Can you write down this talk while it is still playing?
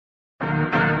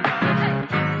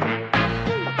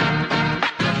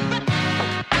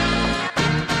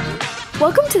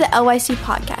Welcome to the LYC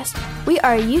podcast. We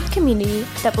are a youth community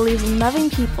that believes in loving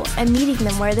people and meeting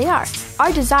them where they are.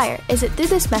 Our desire is that through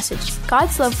this message,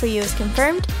 God's love for you is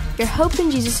confirmed, your hope in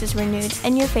Jesus is renewed,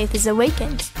 and your faith is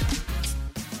awakened.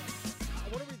 I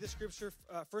want to read the scripture,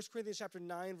 1 Corinthians chapter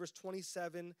 9, verse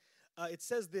 27. It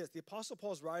says this, the Apostle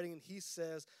Paul's writing, and he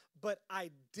says, "But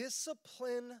I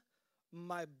discipline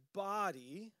my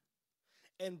body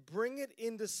and bring it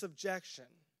into subjection,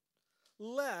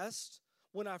 lest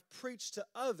when I've preached to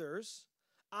others,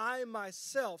 I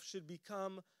myself should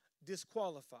become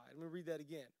disqualified." Let me read that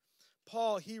again.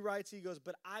 Paul, he writes, he goes,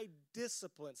 "But I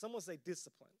discipline." Someone say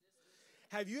discipline.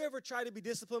 Have you ever tried to be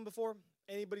disciplined before?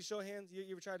 Anybody show hands? You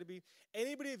ever tried to be?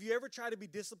 Anybody, have you ever tried to be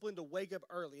disciplined to wake up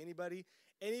early? Anybody?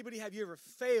 Anybody, have you ever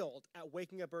failed at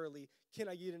waking up early? Can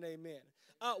I get an amen?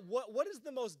 What is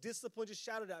the most disciplined? Just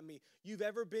shout it at me. You've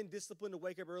ever been disciplined to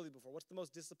wake up early before? What's the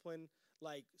most disciplined?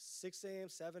 Like 6 a.m.,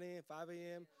 7 a.m., 5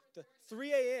 a.m., to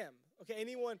 3 a.m. Okay,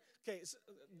 anyone? Okay, so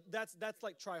that's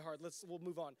like try hard. We'll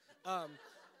move on.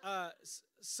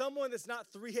 Someone that's not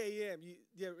 3 a.m.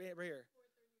 Yeah, right here.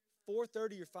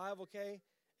 4:30 or 5, okay?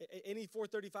 Any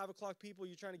 4:30, 5 o'clock people,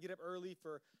 you're trying to get up early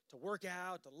to work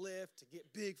out, to lift, to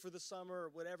get big for the summer, or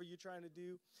whatever you're trying to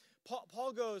do.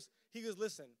 Paul goes,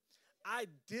 listen, I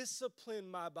discipline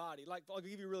my body. Like, I'll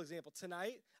give you a real example.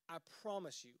 Tonight, I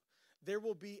promise you, there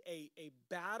will be a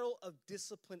battle of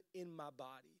discipline in my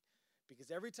body. Because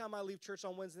every time I leave church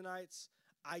on Wednesday nights,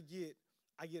 I get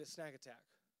a snack attack.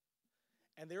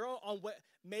 And they're all on what,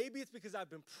 maybe it's because I've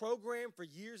been programmed for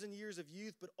years and years of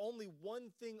youth, but only one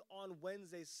thing on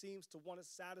Wednesday seems to want to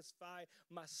satisfy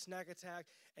my snack attack,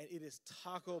 and it is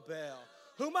Taco Bell.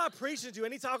 Who am I preaching to?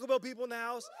 Any Taco Bell people in the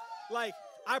house? Like,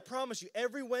 I promise you,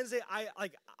 every Wednesday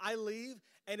I leave,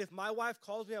 and if my wife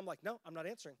calls me, I'm like, no, I'm not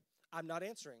answering. I'm not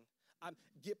answering.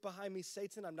 Get behind me,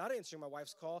 Satan. I'm not answering my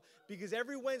wife's call, because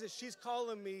every Wednesday she's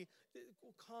calling me.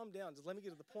 Calm down. Just let me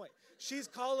get to the point. She's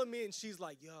calling me, and she's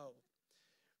like, yo,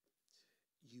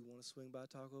 you want to swing by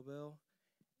Taco Bell?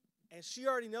 And she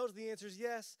already knows the answer is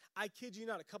yes. I kid you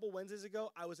not. A couple Wednesdays ago,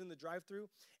 I was in the drive-thru,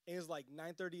 and it was like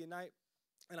 9:30 at night,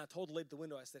 and I told the lady at the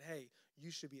window, I said, hey,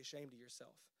 you should be ashamed of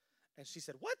yourself. And she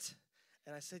said, what?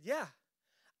 And I said, yeah,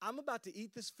 I'm about to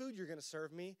eat this food you're going to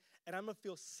serve me, and I'm going to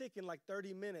feel sick in like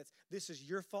 30 minutes. This is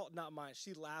your fault, not mine.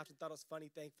 She laughed and thought it was funny,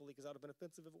 thankfully, because that would have been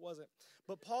offensive if it wasn't.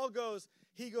 But Paul goes,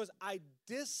 I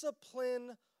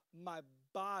discipline my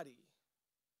body.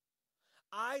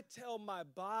 I tell my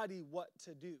body what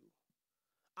to do.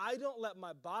 I don't let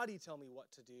my body tell me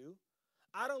what to do.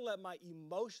 I don't let my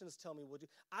emotions tell me what to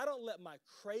do. I don't let my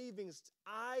cravings.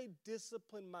 I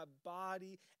discipline my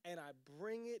body, and I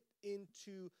bring it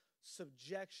into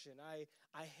subjection. I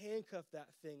handcuff that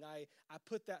thing. I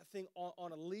put that thing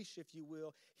on a leash, if you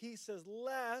will. He says,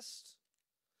 lest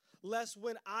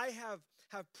when I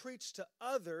have preached to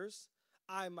others,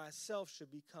 I myself should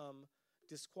become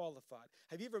disqualified.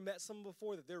 Have you ever met someone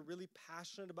before that they're really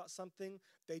passionate about something,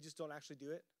 they just don't actually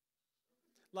do it?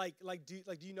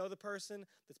 Do you know the person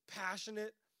that's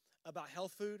passionate about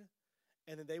health food,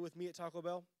 and then they with me at Taco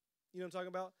Bell? You know what I'm talking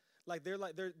about?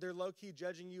 They're low key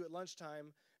judging you at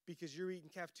lunchtime because you're eating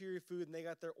cafeteria food and they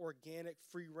got their organic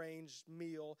free range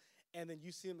meal, and then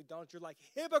you see them at McDonald's, you're like,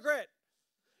 hypocrite!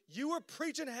 You were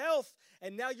preaching health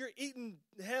and now you're eating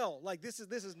hell. Like this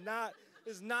is not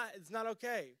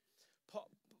okay.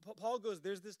 Paul goes,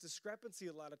 there's this discrepancy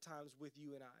a lot of times with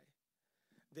you and I,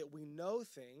 that we know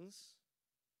things,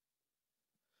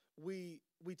 we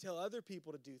tell other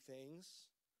people to do things,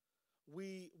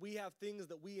 we have things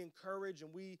that we encourage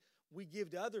and we give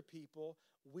to other people,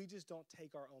 we just don't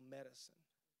take our own medicine.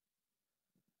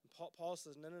 And Paul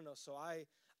says, no. So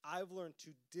I've learned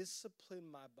to discipline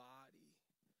my body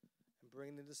and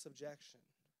bring it into subjection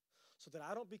so that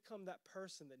I don't become that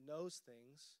person that knows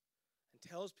things and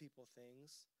tells people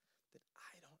things that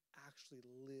I don't actually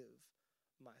live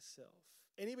myself.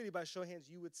 Anybody by show of hands,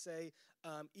 you would say,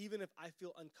 even if I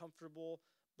feel uncomfortable,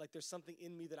 like there's something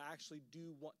in me that I actually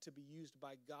do want to be used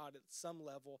by God at some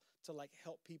level to like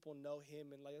help people know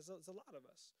him, and like it's a lot of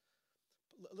us.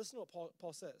 But listen to what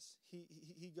Paul says.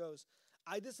 He goes,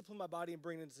 I discipline my body and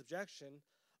bring it into subjection,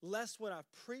 lest when I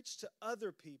preach to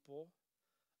other people,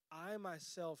 I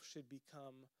myself should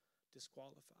become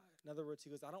disqualified. In other words, he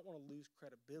goes, I don't want to lose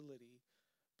credibility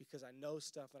because I know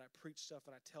stuff and I preach stuff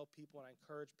and I tell people and I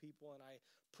encourage people and I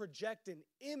project an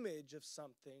image of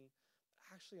something that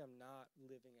actually I'm not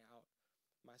living out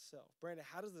myself. Brandon,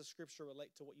 how does the scripture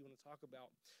relate to what you want to talk about?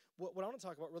 What I want to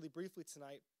talk about really briefly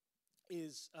tonight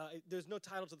is, there's no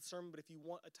title to the sermon, but if you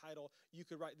want a title, you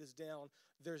could write this down.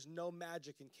 There's no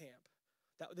magic in camp.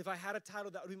 If I had a title,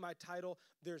 that would be my title.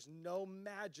 There's no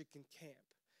magic in camp.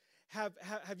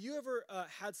 Have you ever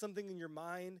had something in your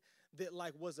mind that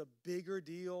like was a bigger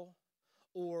deal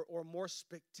or more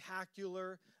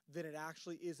spectacular than it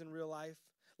actually is in real life?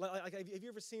 Like have you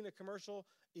ever seen a commercial,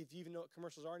 if you even know what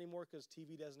commercials are anymore because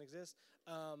TV doesn't exist,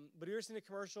 but have you ever seen a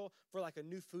commercial for like a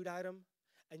new food item?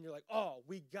 And you're like, oh,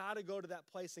 we got to go to that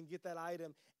place and get that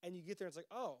item. And you get there and it's like,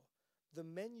 oh, the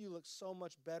menu looks so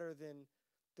much better than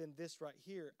this right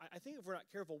here. I think if we're not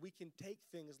careful, we can take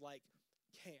things like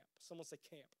camp. Someone say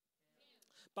camp.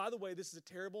 By the way, this is a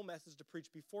terrible message to preach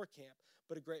before camp,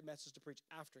 but a great message to preach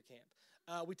after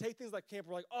camp. We take things like camp,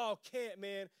 we're like, oh, camp,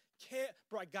 man. Camp,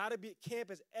 bro, I got to be at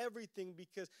camp is everything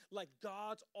because, like,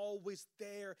 God's always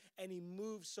there and he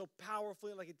moves so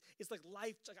powerfully. Like, it's like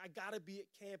life. Like, I got to be at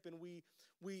camp, and we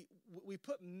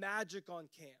put magic on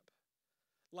camp.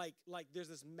 Like there's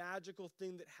this magical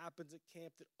thing that happens at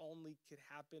camp that only could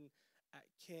happen at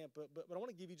camp. But I want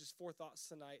to give you just 4 thoughts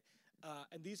tonight.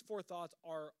 And these 4 thoughts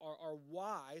are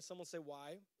why, someone say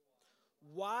why.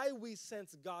 Why we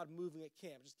sense God moving at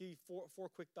camp. Just give you four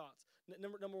quick thoughts.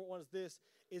 Number 1 is this,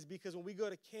 is because when we go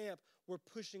to camp, we're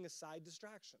pushing aside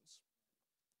distractions.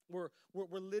 We're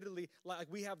literally, like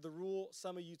we have the rule,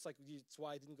 some of you, it's like, it's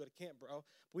why I didn't go to camp, bro.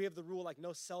 But we have the rule, like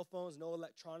no cell phones, no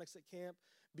electronics at camp,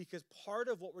 because part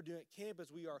of what we're doing at camp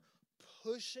is we are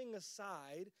pushing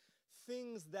aside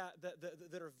things that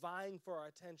are vying for our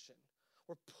attention.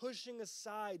 We're pushing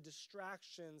aside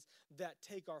distractions that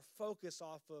take our focus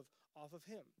off of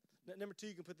him. Number 2,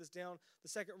 you can put this down. The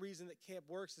second reason that camp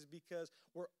works is because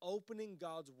we're opening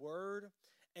God's word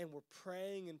and we're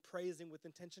praying and praising with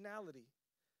intentionality.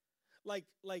 Like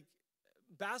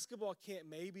basketball can't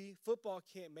maybe, football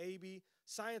can't maybe,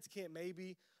 science can't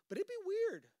maybe, but it'd be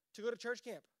weird to go to church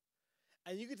camp.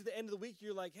 And you get to the end of the week,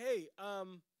 you're like, hey,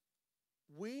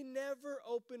 we never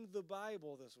opened the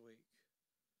Bible this week.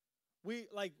 We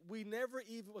never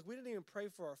even, we didn't even pray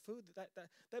for our food.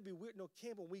 That'd be weird. No,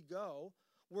 camp, when we go,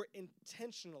 we're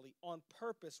intentionally, on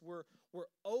purpose, we're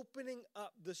opening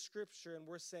up the scripture and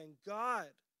we're saying, God,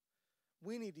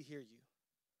 we need to hear you.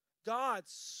 God,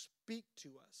 speak to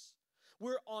us.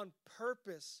 We're on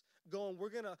purpose going, we're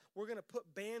gonna put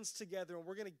bands together and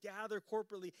we're gonna gather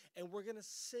corporately and we're gonna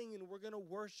sing and we're gonna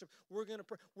worship. We're gonna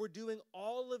pray. We're doing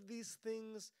all of these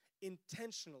things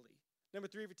intentionally. Number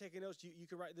 3, if you're taking notes, you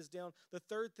can write this down. The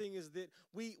third thing is that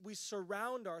we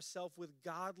surround ourselves with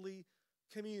godly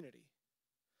community.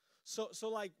 So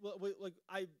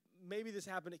maybe this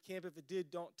happened at camp. If it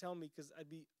did, don't tell me because I'd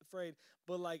be afraid.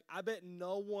 But like, I bet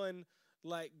no one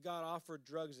like got offered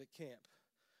drugs at camp.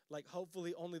 Like,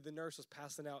 hopefully only the nurse was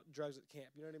passing out drugs at camp.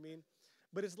 You know what I mean?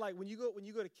 But it's like when you go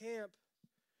to camp,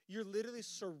 you're literally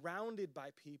surrounded by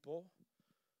people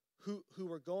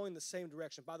who are going the same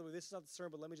direction. By the way, this is not the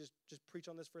sermon, but let me just preach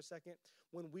on this for a second.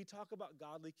 When we talk about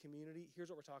godly community, here's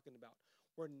what we're talking about.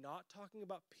 We're not talking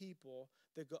about people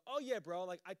that go, oh yeah, bro,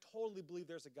 like I totally believe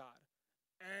there's a God.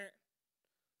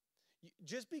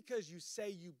 Just because you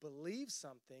say you believe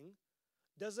something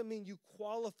doesn't mean you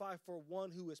qualify for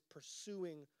one who is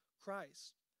pursuing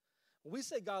Christ. When we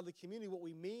say godly community, what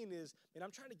we mean is, man,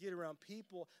 I'm trying to get around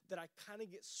people that I kind of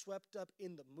get swept up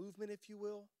in the movement, if you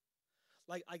will.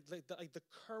 Like the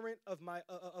current of my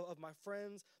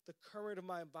friends, the current of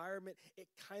my environment, it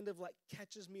kind of like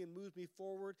catches me and moves me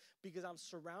forward because I'm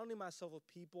surrounding myself with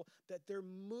people that they're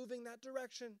moving that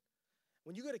direction.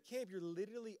 When you go to camp, you're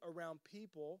literally around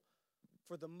people,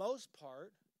 for the most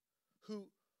part, who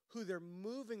they're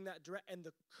moving that direction, and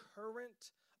the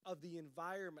current of the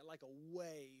environment, like a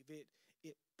wave,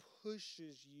 it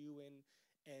pushes you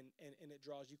and it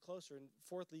draws you closer. And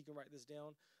fourthly, you can write this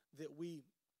down, that we.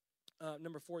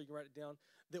 Number 4, you can write it down,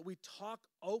 that we talk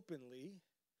openly,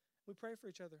 we pray for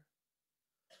each other.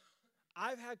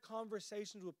 I've had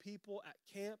conversations with people at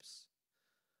camps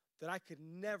that I could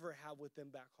never have with them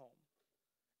back home.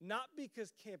 Not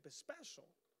because camp is special,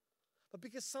 but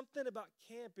because something about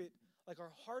camp, like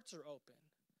our hearts are open.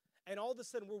 And all of a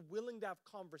sudden, we're willing to have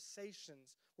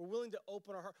conversations. We're willing to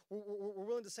open our heart. We're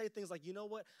willing to say things like, you know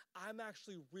what? I'm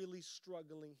actually really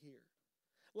struggling here.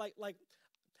 Like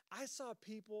I saw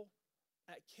people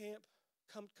at camp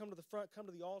come to the front, come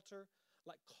to the altar,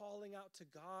 like calling out to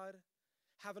God,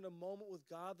 having a moment with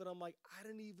God that I'm like, I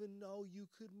didn't even know you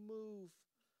could move.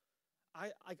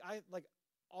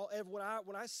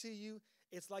 When I see you,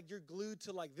 it's like you're glued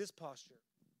to like this posture.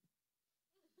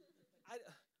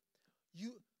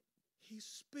 He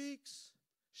speaks,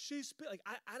 she speaks. Like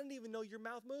I didn't even know your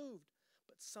mouth moved.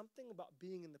 But something about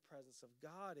being in the presence of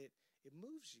God, it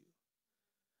moves you.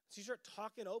 So you start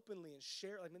talking openly and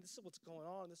share, like, man, this is what's going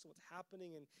on, this is what's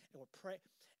happening, and we're praying.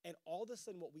 And all of a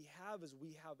sudden what we have is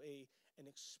we have an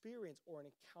experience or an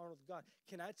encounter with God.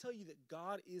 Can I tell you that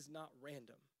God is not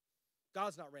random?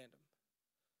 God's not random.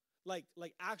 Like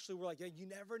actually we're like, yeah, you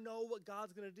never know what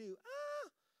God's going to do.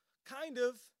 Kind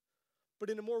of. But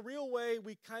in a more real way,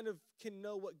 we kind of can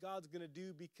know what God's going to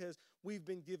do because we've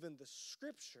been given the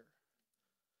scripture.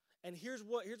 And here's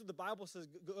what the Bible says.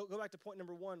 Go back to point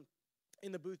number 1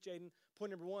 in the booth, Jaden.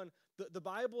 Point number 1, the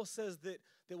Bible says that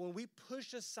when we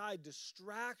push aside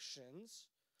distractions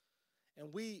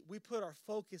and we put our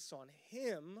focus on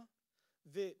him,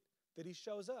 that he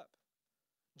shows up.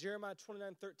 Jeremiah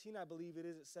 29:13, I believe it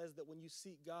is, it says that when you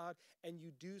seek God and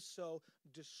you do so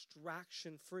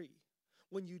distraction-free,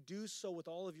 when you do so with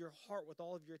all of your heart, with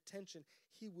all of your attention,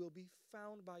 he will be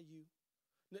found by you.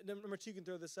 Number 2, you can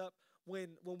throw this up.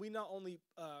 When we not only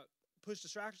push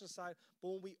distractions aside, but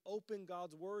when we open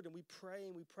God's word and we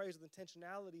pray with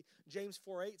intentionality, James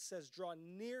 4:8 says, draw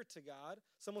near to God.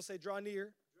 Someone say, draw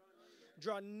near.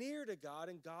 Draw near to God,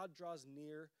 and God draws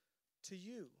near to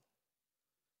you.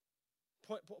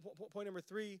 Point number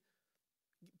 3,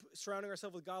 surrounding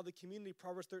ourselves with godly community.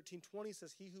 Proverbs 13:20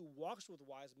 says, he who walks with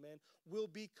wise men will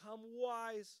become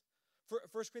wise. 1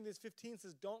 Corinthians 15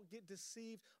 says, don't get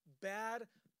deceived. Bad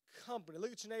company.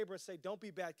 Look at your neighbor and say, don't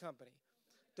be bad company.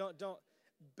 Don't.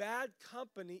 Bad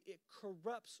company, it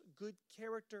corrupts good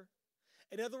character.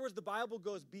 In other words, the Bible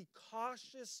goes, be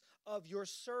cautious of your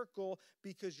circle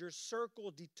because your circle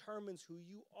determines who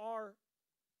you are.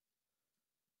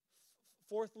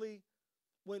 Fourthly,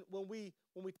 when we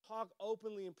talk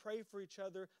openly and pray for each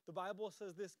other, the Bible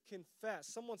says this, confess.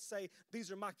 Someone say,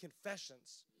 these are my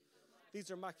confessions.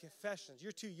 These are my confessions.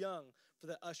 You're too young for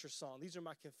that Usher song. These are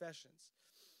my confessions.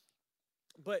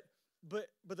 But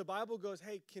the Bible goes,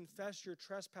 hey, confess your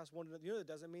trespass one to another. You know what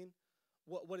it doesn't mean?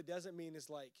 What it doesn't mean is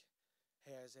like,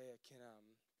 hey, Isaiah,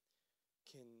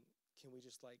 can we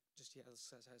just let's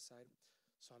set aside.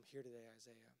 So I'm here today,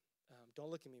 Isaiah. Don't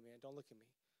look at me, man. Don't look at me.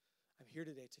 I'm here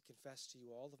today to confess to you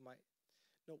all of my.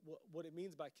 No, what it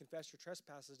means by confess your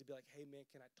trespasses is to be like, hey, man,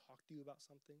 can I talk to you about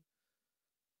something?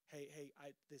 Hey,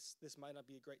 this might not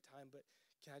be a great time, but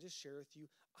can I just share with you?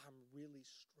 I'm really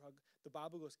struggling. The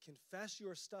Bible goes, confess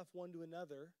your stuff one to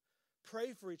another.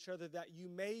 Pray for each other that you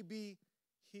may be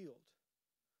healed.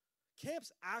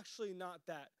 Camp's actually not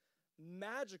that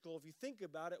magical. If you think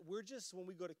about it, when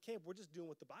we go to camp, we're just doing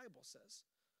what the Bible says.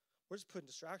 We're just putting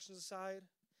distractions aside.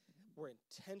 We're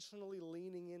intentionally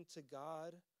leaning into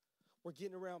God. We're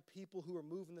getting around people who are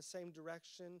moving the same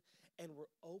direction, and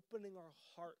we're opening our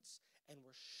hearts, and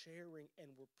we're sharing, and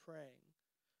we're praying.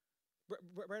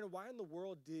 Brandon, why in the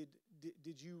world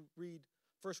did you read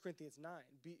 1 Corinthians 9?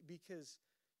 Because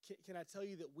can I tell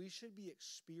you that we should be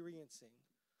experiencing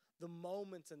the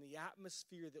moments and the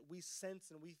atmosphere that we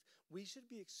sense, and we should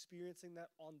be experiencing that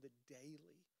on the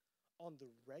daily, on the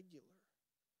regular.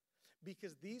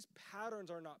 Because these patterns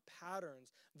are not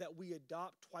patterns that we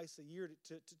adopt twice a year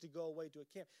to go away to a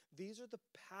camp. These are the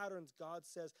patterns God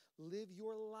says, live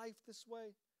your life this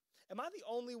way. Am I the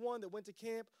only one that went to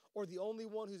camp or the only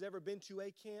one who's ever been to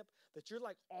a camp that you're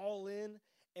like all in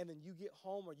and then you get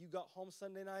home or you got home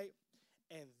Sunday night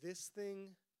and this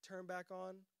thing turned back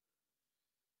on?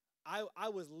 I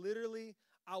was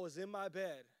in my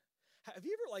bed. Have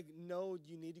you ever know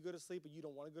you need to go to sleep but you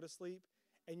don't want to go to sleep?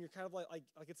 And you're kind of like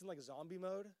it's in zombie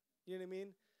mode, you know what I mean?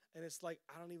 And it's like,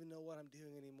 I don't even know what I'm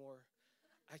doing anymore.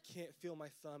 I can't feel my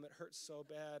thumb. It hurts so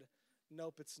bad.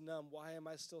 Nope, it's numb. Why am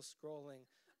I still scrolling?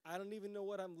 I don't even know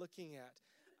what I'm looking at.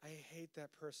 I hate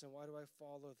that person. Why do I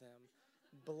follow them?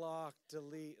 Block,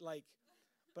 delete.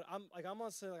 But I'm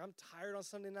on Sunday, I'm tired on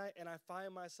Sunday night, and I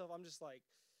find myself, I'm just like,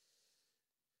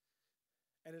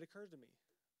 and it occurs to me,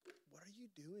 what are you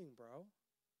doing, bro?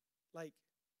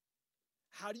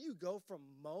 How do you go from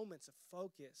moments of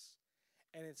focus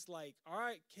and it's like, all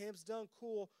right, camp's done,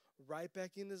 cool, right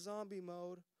back into zombie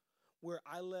mode where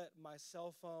I let my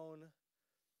cell phone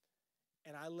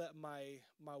and I let my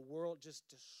world just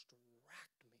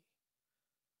distract me.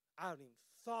 I haven't even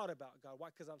thought about God. Why?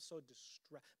 Because I'm so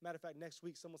distracted. Matter of fact, next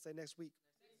week, someone say next week.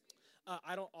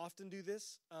 I don't often do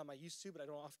this. I used to, but I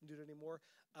don't often do it anymore.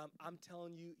 I'm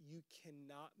telling you, you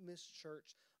cannot miss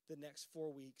church the next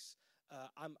 4 weeks.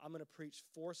 I'm going to preach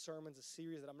 4 sermons, a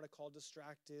series that I'm going to call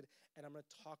Distracted, and I'm going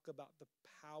to talk about the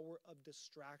power of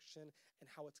distraction and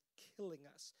how it's killing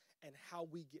us and how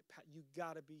we get, you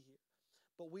got to be here.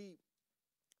 But we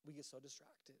get so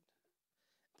distracted.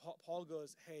 Paul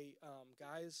goes, hey,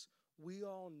 guys, we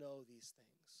all know these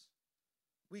things.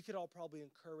 We could all probably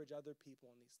encourage other people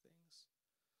on these things.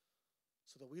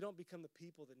 so that we don't become the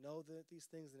people that know these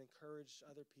things and encourage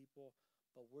other people,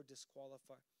 but we're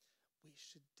disqualified. We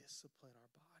should discipline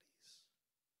our bodies.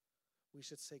 We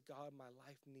should say, God, my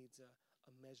life needs a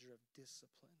measure of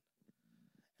discipline.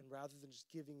 And rather than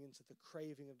just giving into the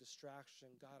craving of distraction,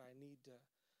 God, I need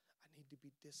to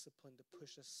be disciplined to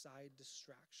push aside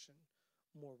distraction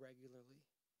more regularly.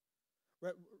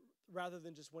 Rather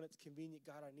than just when it's convenient,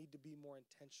 God, I need to be more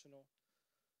intentional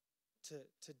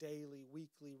to daily,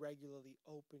 weekly, regularly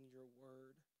open your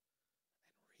word and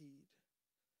read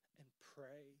and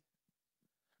pray.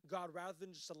 God, rather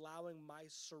than just allowing my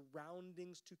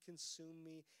surroundings to consume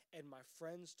me and my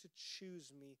friends to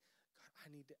choose me, God,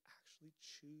 I need to actually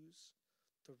choose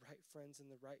the right friends and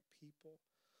the right people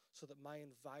so that my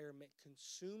environment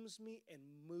consumes me and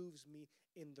moves me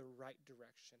in the right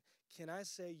direction. Can I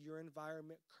say your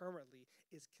environment currently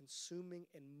is consuming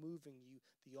and moving you?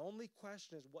 The only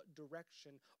question is, what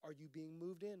direction are you being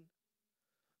moved in?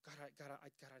 God,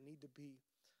 I need to be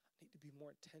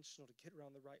more intentional to get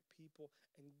around the right people.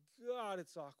 And God,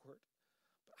 it's awkward.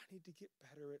 But I need to get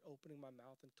better at opening my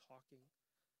mouth and talking.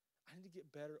 I need to get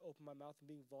better at opening my mouth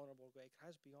and being vulnerable. Can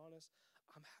I just be honest?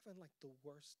 I'm having like the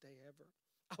worst day ever.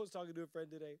 I was talking to a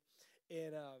friend today,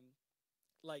 and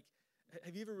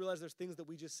have you ever realized there's things that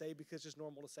we just say because it's just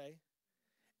normal to say?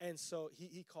 And so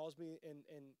he calls me, and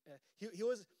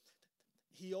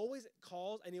he always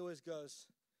calls, and he always goes,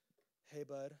 "Hey,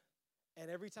 bud."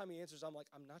 And every time he answers, I'm like,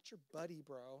 "I'm not your buddy,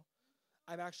 bro.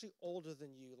 I'm actually older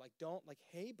than you. Like, don't, like,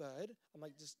 hey, bud." I'm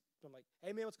like,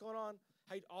 "Hey, man, what's going on?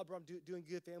 How you, bro, I'm doing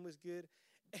good. Family's good."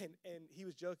 And he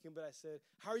was joking, but I said,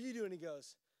 "How are you doing?" He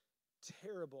goes,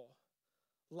 "Terrible.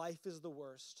 Life is the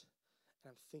worst,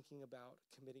 and I'm thinking about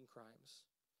committing crimes."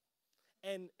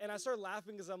 And I started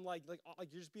laughing because I'm like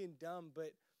you're just being dumb,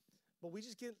 but we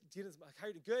just get like, "How are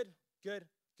you doing?" Good.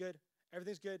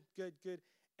 Everything's good.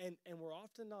 And we're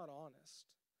often not honest.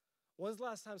 When's the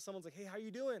last time someone's like, "Hey, how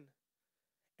you doing?"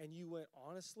 And you went,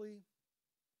 "Honestly,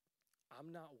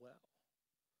 I'm not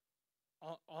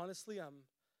well. Honestly, I'm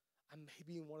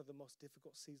maybe in one of the most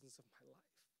difficult seasons of my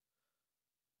life."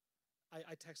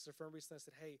 I texted a friend recently. I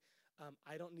said, "Hey,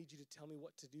 I don't need you to tell me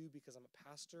what to do because I'm a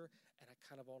pastor and I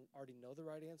kind of already know the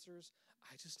right answers.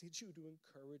 I just need you to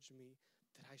encourage me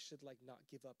that I should not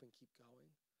give up and keep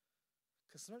going."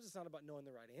 Because sometimes it's not about knowing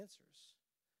the right answers.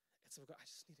 It's about, I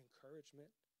just need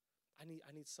encouragement. I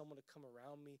need someone to come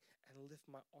around me and lift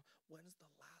my arm. When's the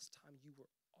last time you were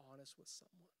honest with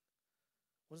someone?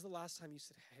 When's the last time you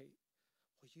said, "Hey,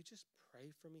 will you just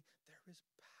pray for me?" There is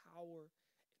power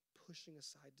pushing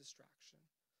aside distraction.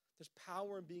 There's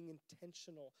power in being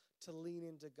intentional to lean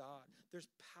into God. There's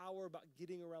power about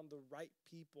getting around the right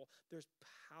people. There's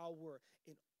power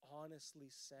in honestly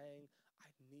saying, "I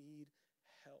need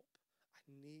help. I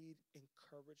need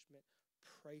encouragement.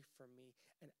 Pray for me,"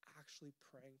 and actually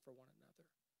praying for one another.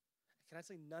 And can I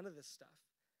say, none of this stuff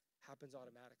happens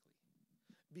automatically,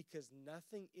 because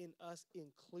nothing in us,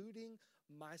 including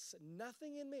myself,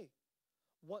 nothing in me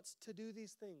wants to do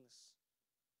these things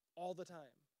all the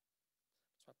time.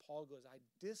 That's why Paul goes, "I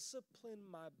discipline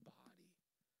my body."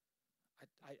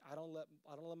 I don't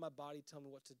let my body tell me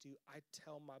what to do. I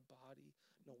tell my body,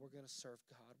 "No, we're going to serve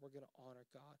God. We're going to honor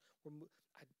God."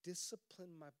 I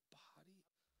discipline my body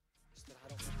so that I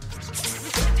don't.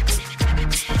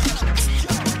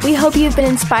 We hope you've been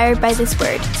inspired by this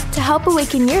word. To help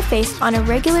awaken your faith on a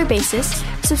regular basis,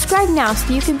 subscribe now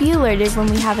so you can be alerted when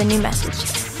we have a new message.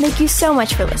 Thank you so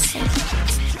much for listening.